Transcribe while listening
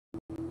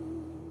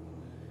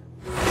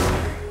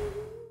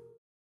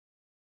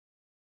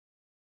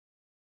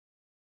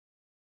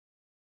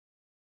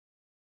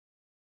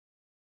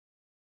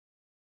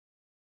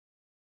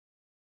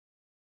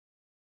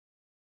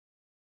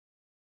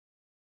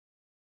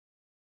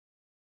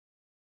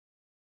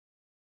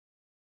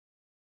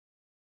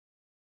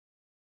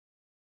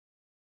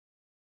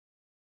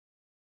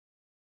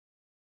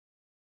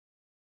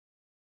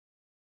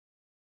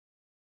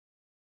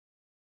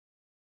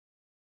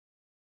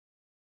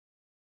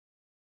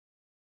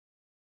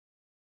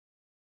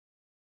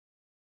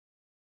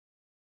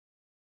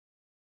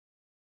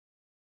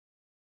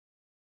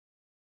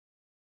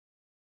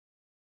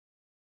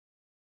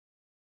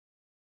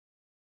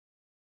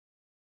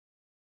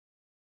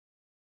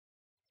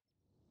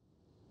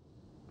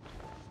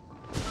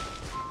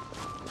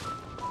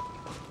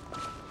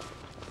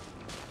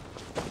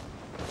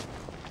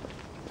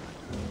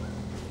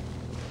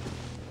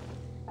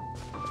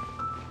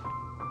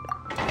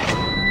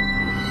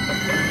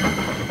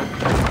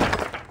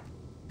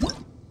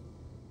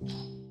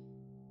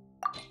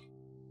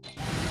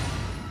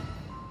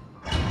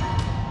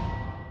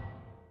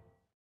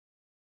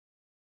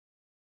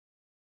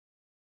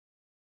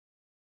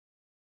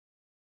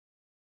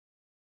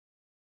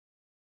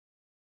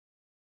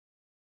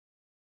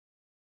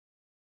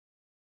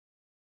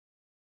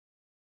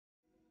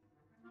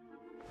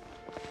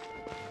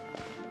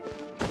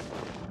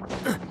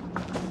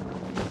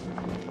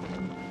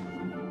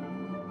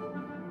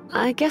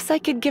I guess I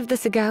could give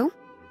this a go.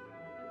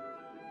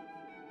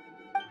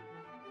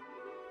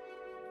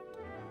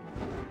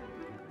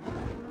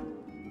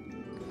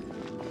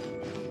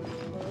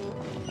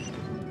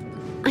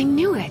 I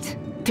knew it.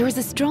 There is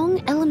a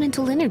strong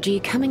elemental energy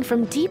coming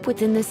from deep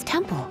within this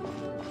temple.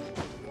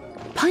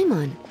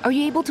 Paimon, are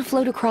you able to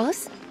float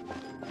across?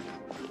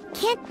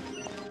 Can't...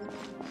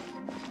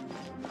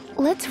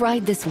 Let's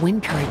ride this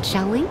wind current,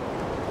 shall we?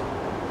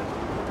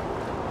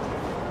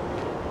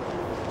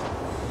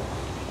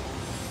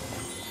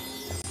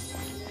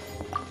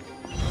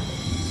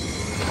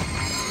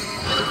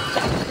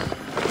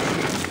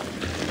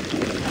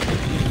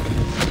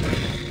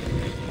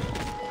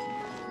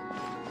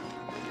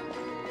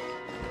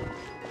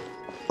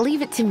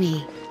 Leave it to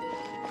me.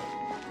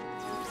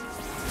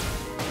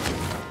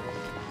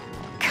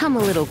 Come a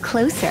little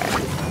closer.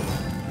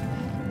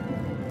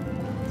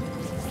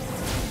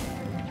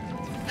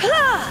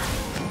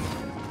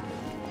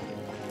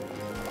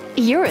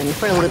 You're in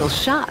for a little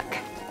shock.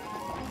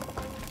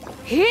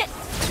 Hit!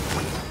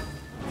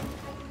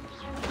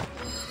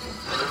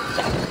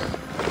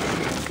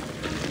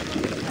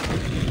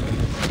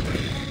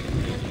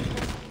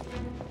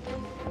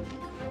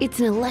 It's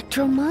an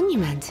electro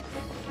monument.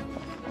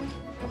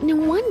 No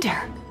wonder.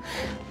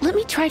 Let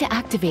me try to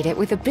activate it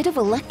with a bit of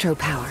electro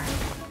power.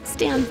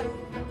 Stand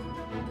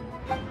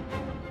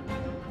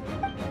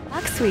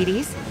back,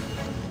 sweeties.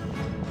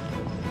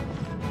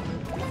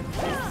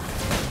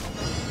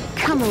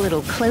 Come a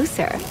little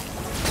closer.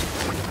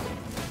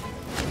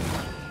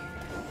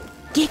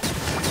 Get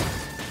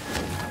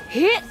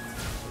hit.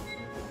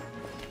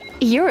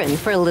 You're in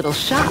for a little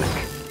shock.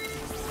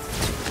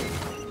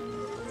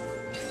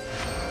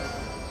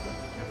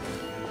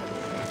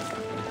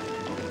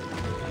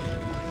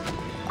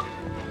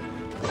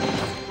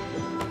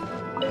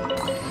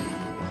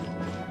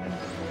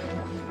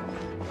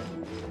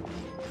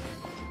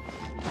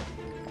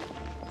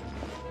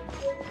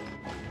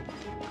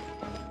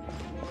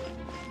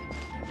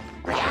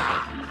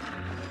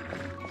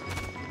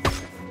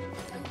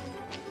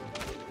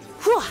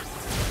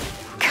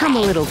 Come a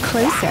little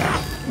closer.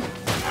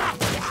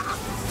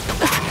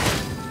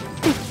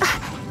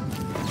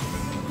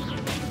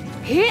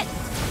 Hit.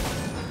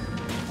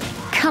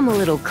 Come a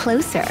little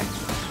closer.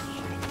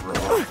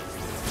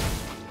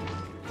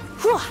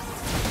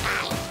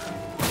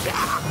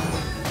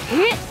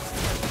 Hit.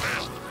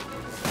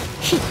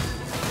 Hit.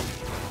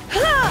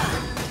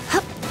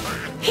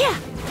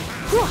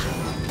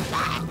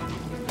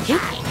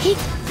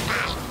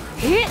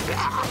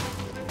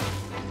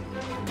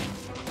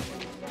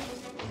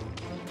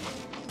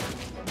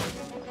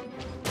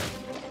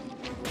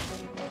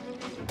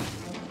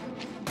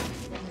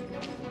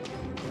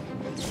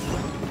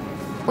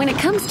 When it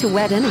comes to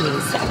wet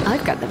enemies,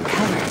 I've got them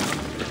covered.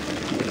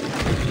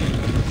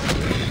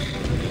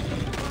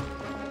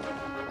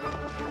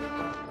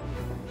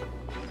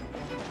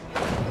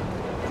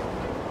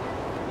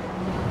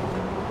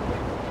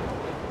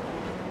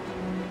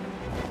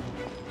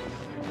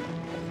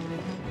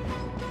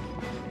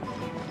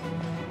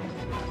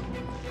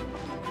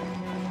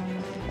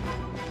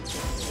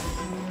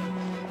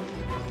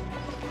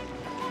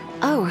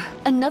 Oh,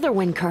 another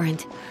wind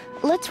current.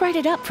 Let's ride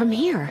it up from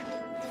here.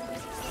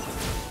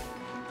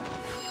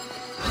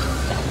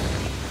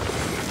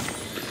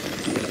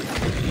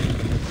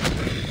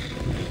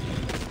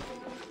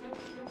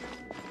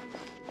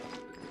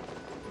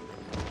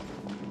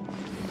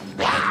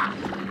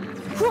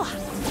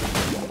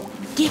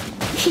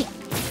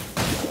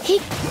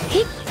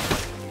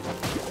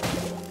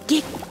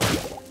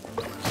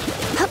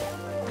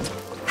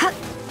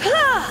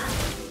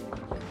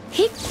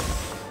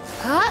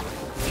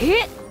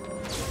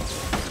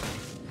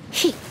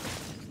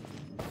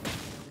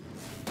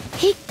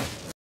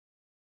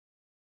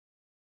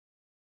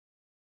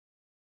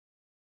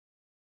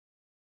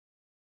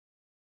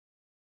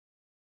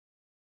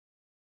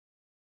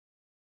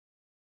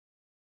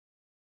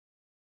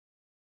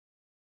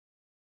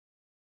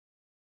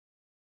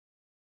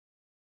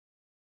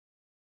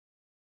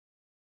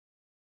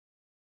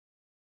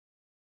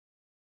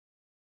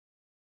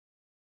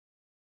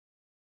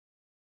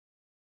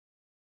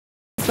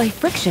 By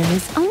friction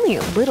is only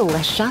a little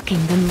less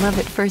shocking than love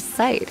at first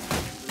sight.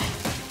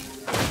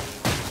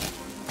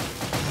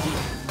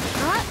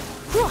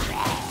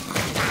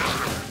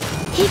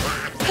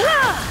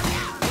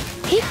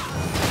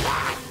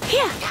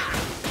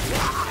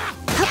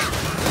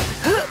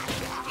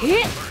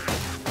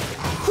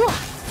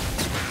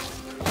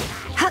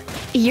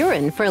 You're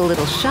in for a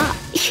little shock.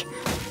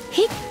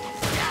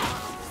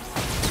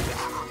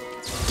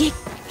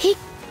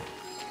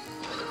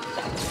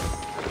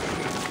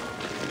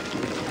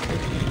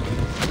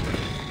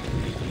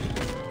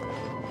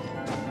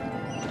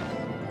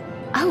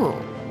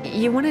 Oh,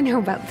 you want to know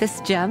about this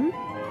gem?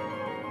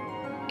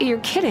 You're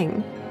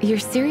kidding. You're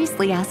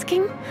seriously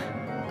asking?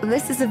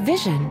 This is a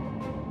vision.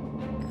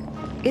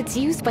 It's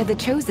used by the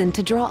Chosen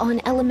to draw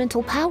on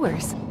elemental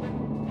powers.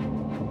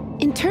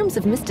 In terms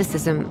of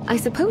mysticism, I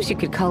suppose you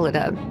could call it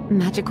a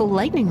magical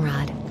lightning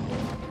rod.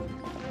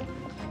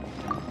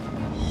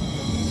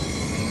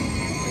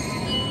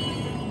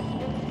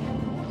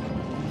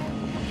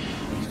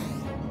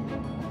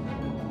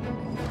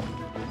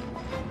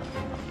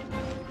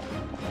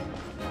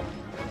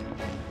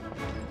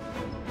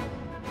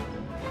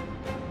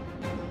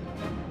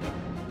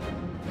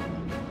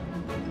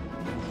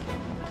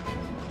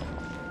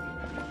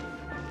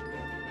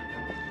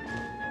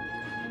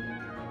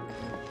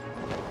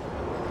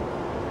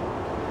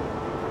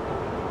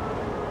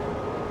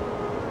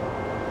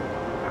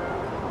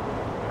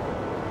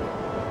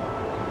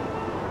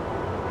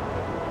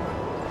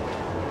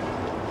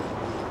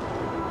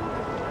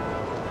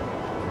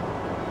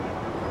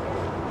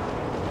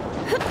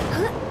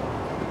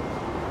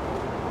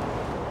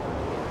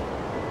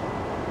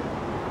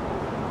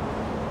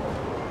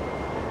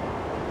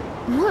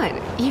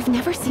 You've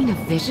never seen a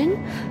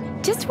vision?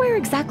 Just where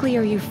exactly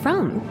are you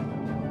from?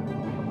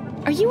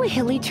 Are you a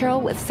hilly churl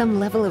with some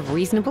level of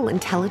reasonable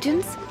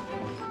intelligence?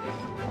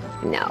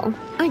 No,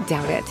 I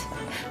doubt it.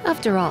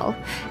 After all,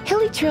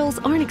 hilly churls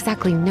aren't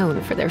exactly known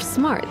for their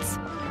smarts.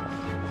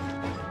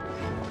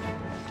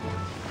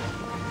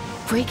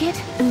 Break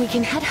it, and we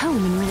can head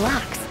home and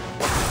relax.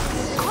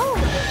 Oh,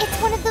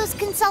 it's one of those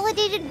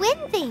consolidated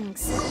wind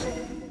things.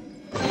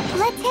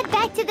 Let's head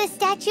back to the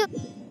statue.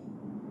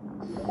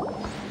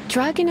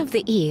 Dragon of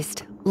the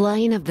East,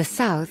 Lion of the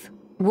South,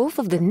 Wolf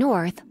of the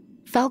North,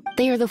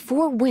 they are the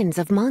four winds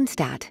of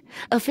Mondstadt.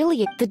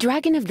 Affiliate the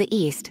Dragon of the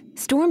East,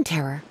 Storm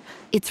Terror.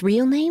 Its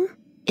real name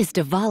is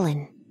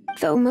Dvalin.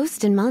 Though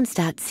most in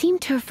Mondstadt seem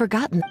to have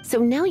forgotten, so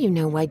now you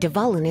know why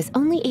Dvalin is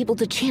only able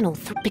to channel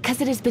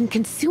because it has been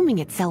consuming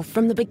itself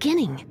from the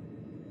beginning.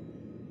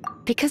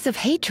 Because of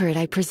hatred,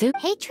 I presume.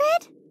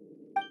 Hatred?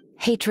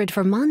 Hatred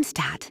for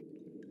Mondstadt.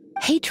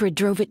 Hatred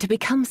drove it to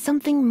become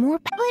something more.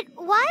 But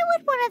why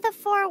would one of the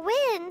four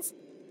winds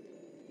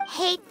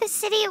hate the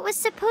city it was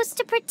supposed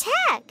to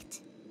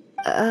protect?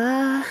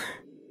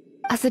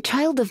 As a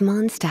child of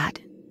Mondstadt,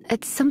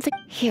 it's something.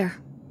 Here,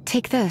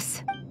 take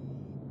this.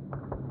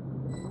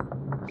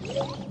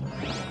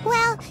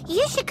 Well,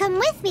 you should come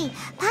with me.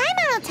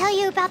 Paimon will tell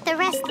you about the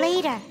rest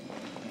later.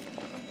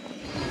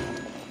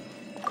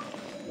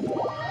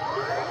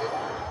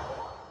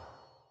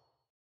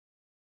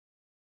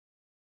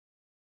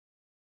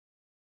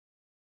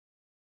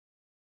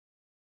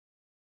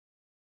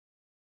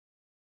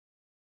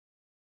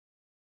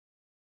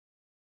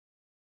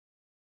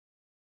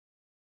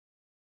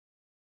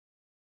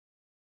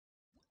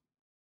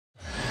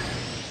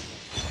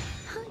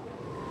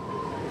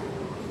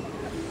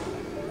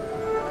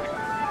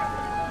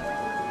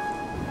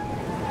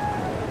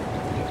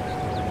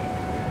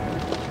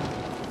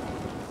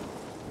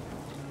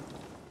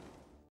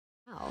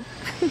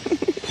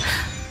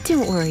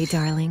 Don't worry,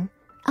 darling.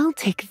 I'll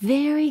take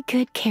very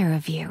good care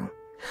of you.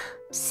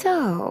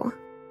 So,